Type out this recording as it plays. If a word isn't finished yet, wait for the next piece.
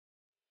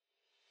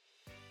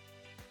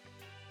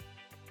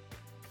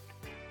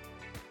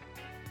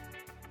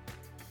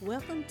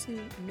Welcome to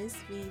Miss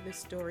V, the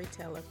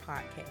Storyteller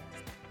podcast.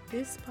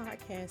 This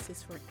podcast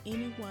is for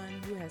anyone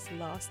who has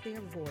lost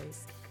their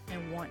voice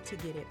and want to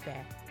get it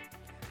back.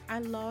 I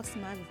lost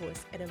my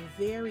voice at a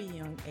very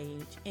young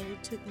age, and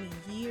it took me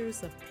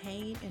years of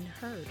pain and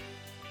hurt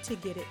to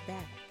get it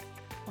back.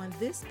 On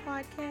this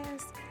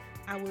podcast,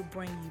 I will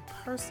bring you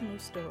personal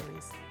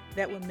stories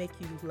that will make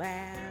you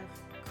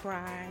laugh,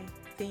 cry,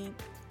 think,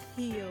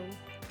 heal,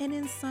 and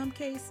in some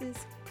cases,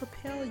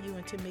 propel you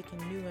into making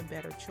new and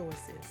better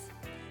choices.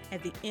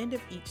 At the end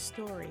of each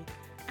story,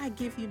 I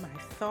give you my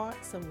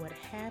thoughts of what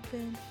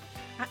happened.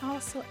 I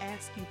also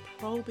ask you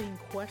probing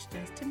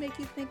questions to make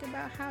you think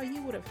about how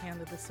you would have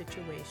handled the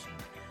situation.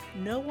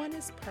 No one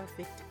is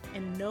perfect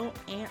and no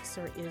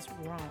answer is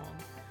wrong.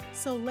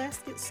 So let's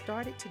get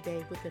started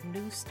today with a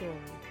new story.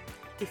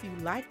 If you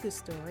like the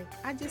story,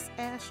 I just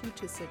ask you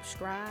to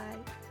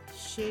subscribe,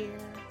 share,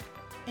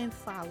 and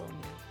follow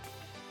me.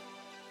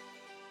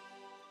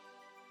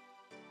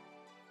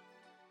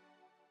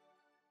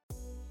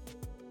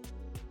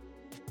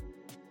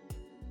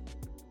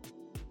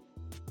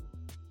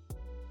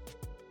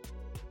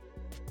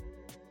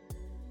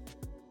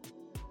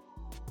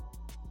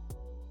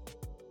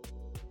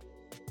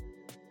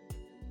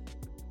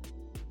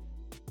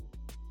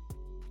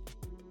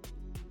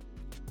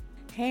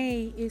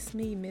 Hey, it's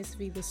me, Miss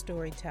V, the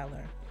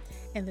Storyteller,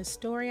 and the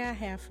story I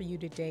have for you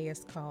today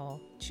is called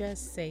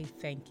Just Say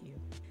Thank You.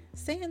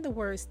 Saying the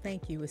words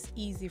thank you is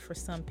easy for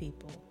some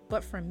people,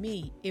 but for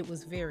me, it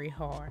was very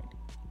hard.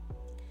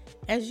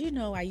 As you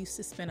know, I used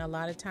to spend a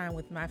lot of time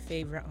with my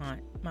favorite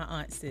aunt, my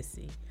Aunt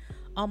Sissy,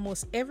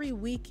 almost every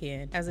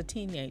weekend as a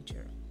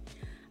teenager.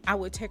 I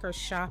would take her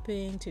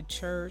shopping, to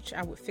church,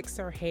 I would fix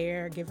her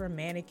hair, give her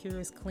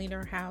manicures, clean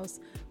her house,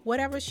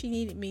 whatever she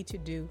needed me to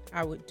do,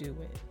 I would do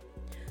it.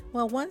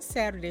 Well, one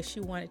Saturday,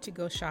 she wanted to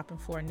go shopping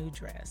for a new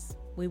dress.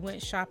 We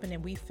went shopping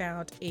and we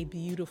found a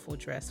beautiful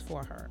dress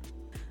for her.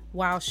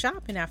 While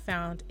shopping, I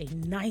found a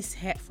nice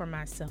hat for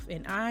myself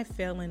and I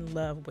fell in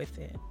love with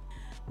it.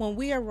 When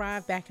we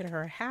arrived back at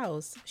her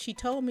house, she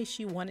told me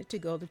she wanted to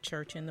go to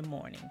church in the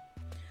morning.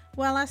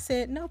 Well, I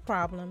said, no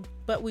problem,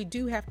 but we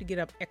do have to get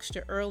up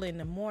extra early in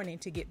the morning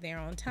to get there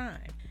on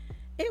time.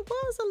 It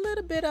was a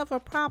little bit of a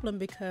problem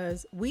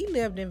because we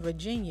lived in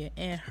Virginia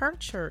and her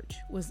church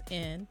was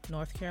in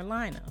North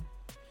Carolina.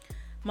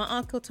 My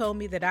uncle told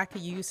me that I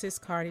could use his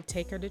car to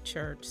take her to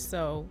church,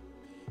 so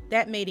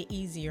that made it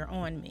easier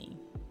on me.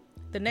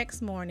 The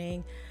next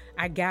morning,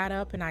 I got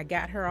up and I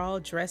got her all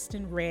dressed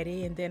and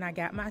ready, and then I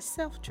got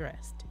myself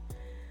dressed.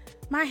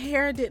 My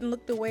hair didn't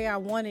look the way I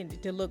wanted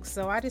it to look,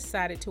 so I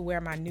decided to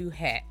wear my new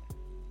hat.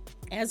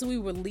 As we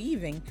were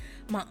leaving,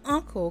 my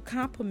uncle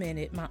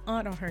complimented my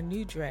aunt on her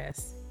new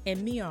dress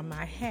and me on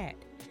my hat.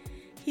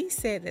 He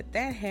said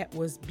that hat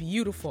was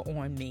beautiful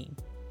on me.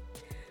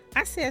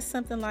 I said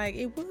something like,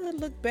 it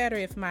would look better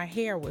if my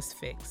hair was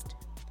fixed.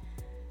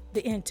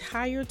 The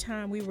entire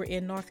time we were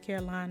in North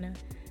Carolina,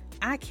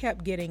 I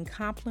kept getting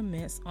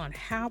compliments on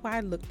how I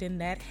looked in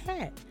that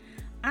hat.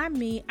 I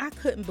mean, I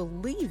couldn't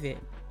believe it.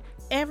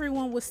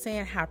 Everyone was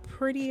saying how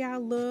pretty I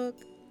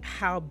looked,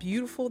 how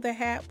beautiful the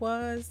hat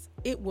was.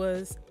 It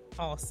was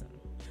awesome.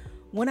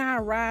 When I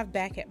arrived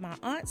back at my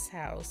aunt's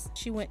house,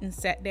 she went and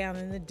sat down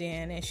in the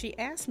den and she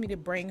asked me to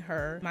bring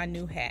her my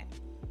new hat.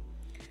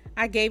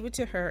 I gave it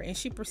to her and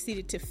she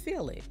proceeded to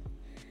feel it.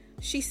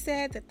 She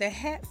said that the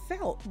hat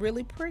felt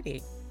really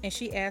pretty and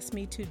she asked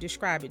me to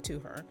describe it to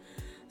her.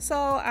 So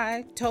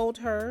I told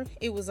her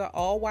it was an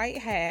all-white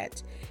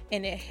hat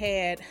and it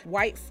had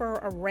white fur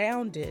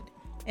around it,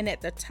 and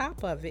at the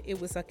top of it, it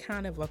was a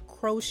kind of a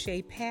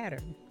crochet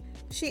pattern.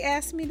 She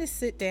asked me to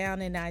sit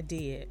down and I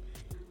did.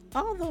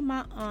 Although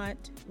my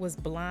aunt was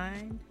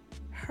blind,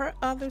 her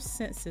other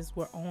senses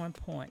were on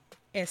point,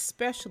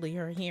 especially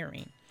her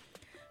hearing.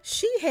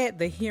 She had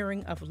the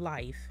hearing of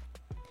life.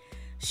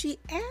 She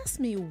asked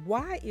me,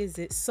 why is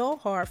it so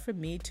hard for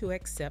me to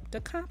accept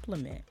a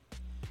compliment?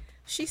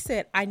 She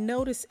said, I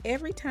noticed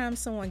every time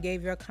someone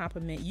gave you a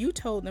compliment, you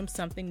told them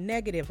something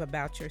negative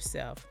about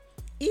yourself.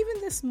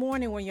 Even this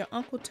morning when your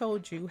uncle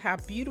told you how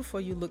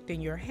beautiful you looked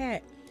in your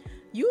hat,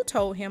 you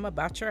told him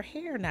about your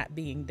hair not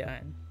being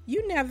done.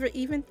 You never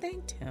even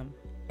thanked him.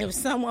 If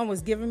someone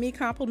was giving me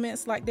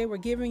compliments like they were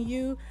giving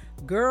you,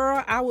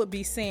 girl, I would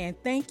be saying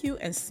thank you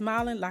and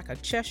smiling like a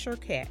Cheshire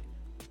cat.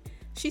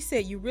 She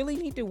said you really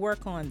need to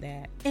work on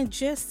that and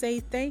just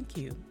say thank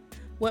you.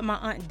 What my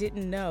aunt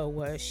didn't know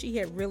was she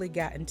had really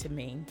gotten to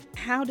me.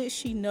 How did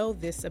she know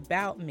this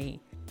about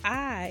me?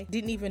 I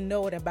didn't even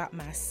know it about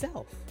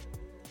myself.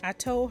 I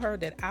told her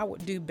that I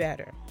would do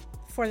better.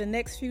 For the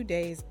next few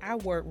days, I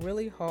worked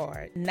really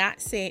hard,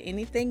 not saying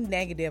anything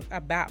negative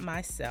about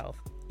myself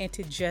and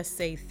to just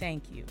say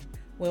thank you.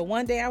 Well,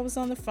 one day I was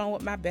on the phone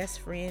with my best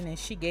friend and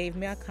she gave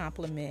me a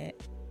compliment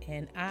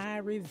and I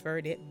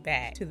reverted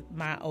back to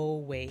my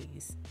old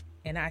ways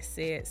and I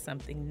said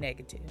something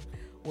negative.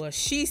 Well,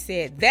 she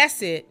said,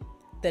 that's it.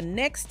 The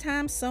next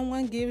time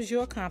someone gives you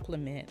a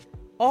compliment,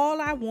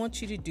 all I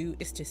want you to do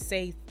is to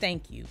say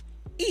thank you,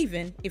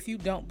 even if you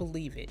don't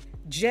believe it.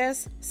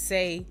 Just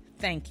say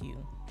thank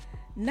you.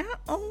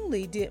 Not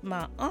only did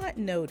my aunt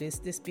notice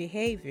this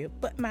behavior,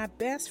 but my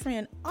best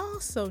friend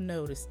also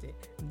noticed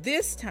it.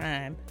 This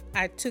time,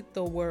 I took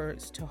the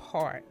words to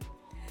heart.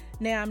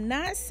 Now, I'm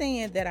not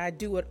saying that I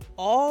do it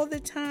all the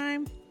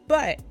time,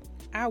 but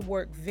I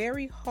work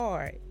very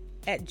hard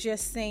at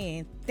just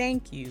saying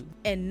thank you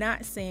and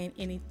not saying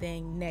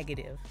anything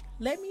negative.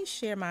 Let me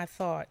share my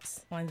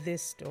thoughts on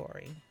this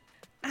story.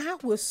 I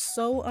was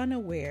so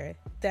unaware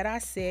that I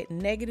said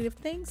negative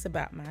things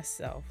about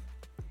myself.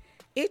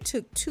 It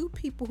took two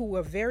people who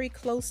were very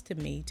close to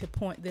me to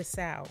point this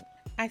out.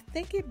 I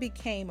think it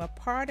became a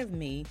part of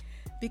me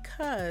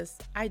because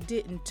I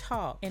didn't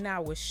talk and I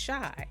was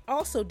shy.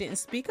 Also didn't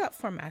speak up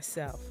for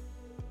myself.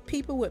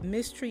 People would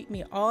mistreat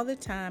me all the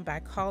time by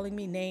calling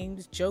me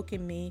names,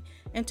 joking me,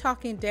 and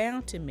talking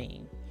down to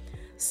me.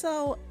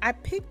 So I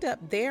picked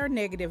up their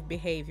negative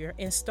behavior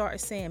and started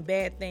saying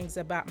bad things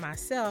about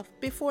myself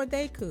before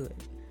they could.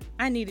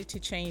 I needed to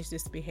change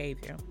this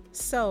behavior.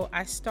 So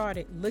I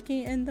started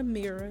looking in the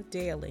mirror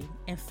daily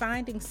and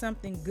finding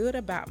something good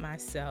about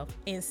myself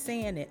and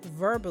saying it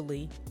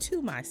verbally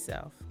to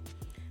myself.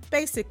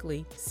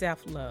 Basically,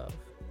 self-love.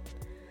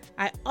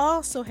 I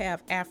also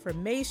have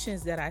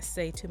affirmations that I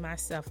say to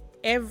myself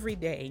every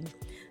day.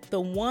 The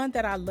one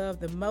that I love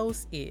the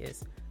most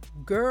is,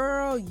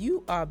 "Girl,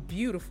 you are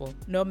beautiful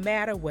no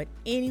matter what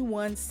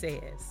anyone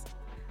says."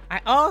 I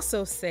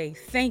also say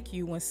thank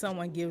you when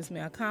someone gives me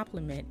a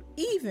compliment,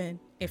 even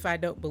if I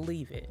don't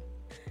believe it.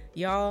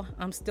 Y'all,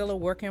 I'm still a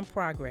work in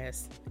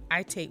progress.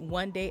 I take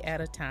one day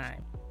at a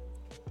time.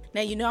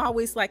 Now, I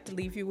always like to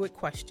leave you with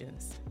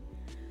questions.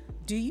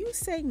 Do you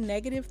say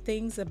negative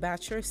things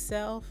about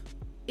yourself?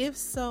 If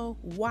so,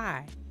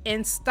 why?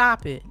 And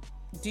stop it.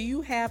 Do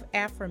you have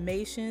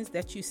affirmations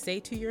that you say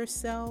to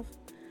yourself?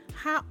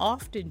 How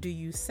often do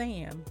you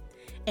say them?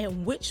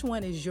 And which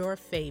one is your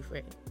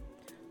favorite?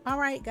 All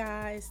right,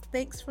 guys.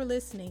 Thanks for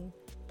listening.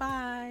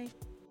 Bye.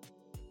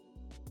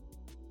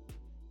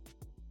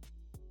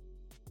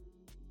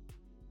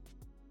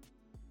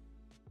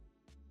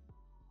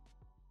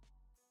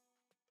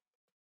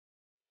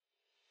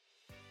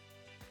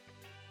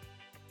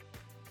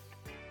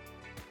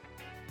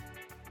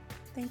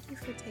 Thank you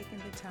for taking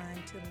the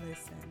time to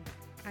listen.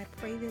 I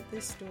pray that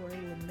this story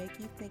will make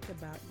you think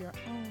about your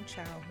own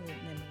childhood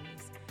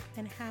memories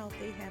and how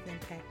they have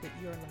impacted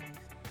your life.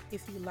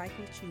 If you like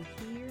what you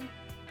hear,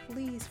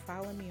 please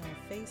follow me on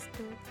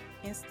Facebook,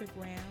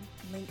 Instagram,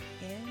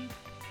 LinkedIn,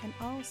 and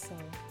also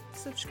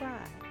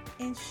subscribe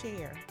and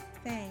share.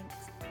 Thanks.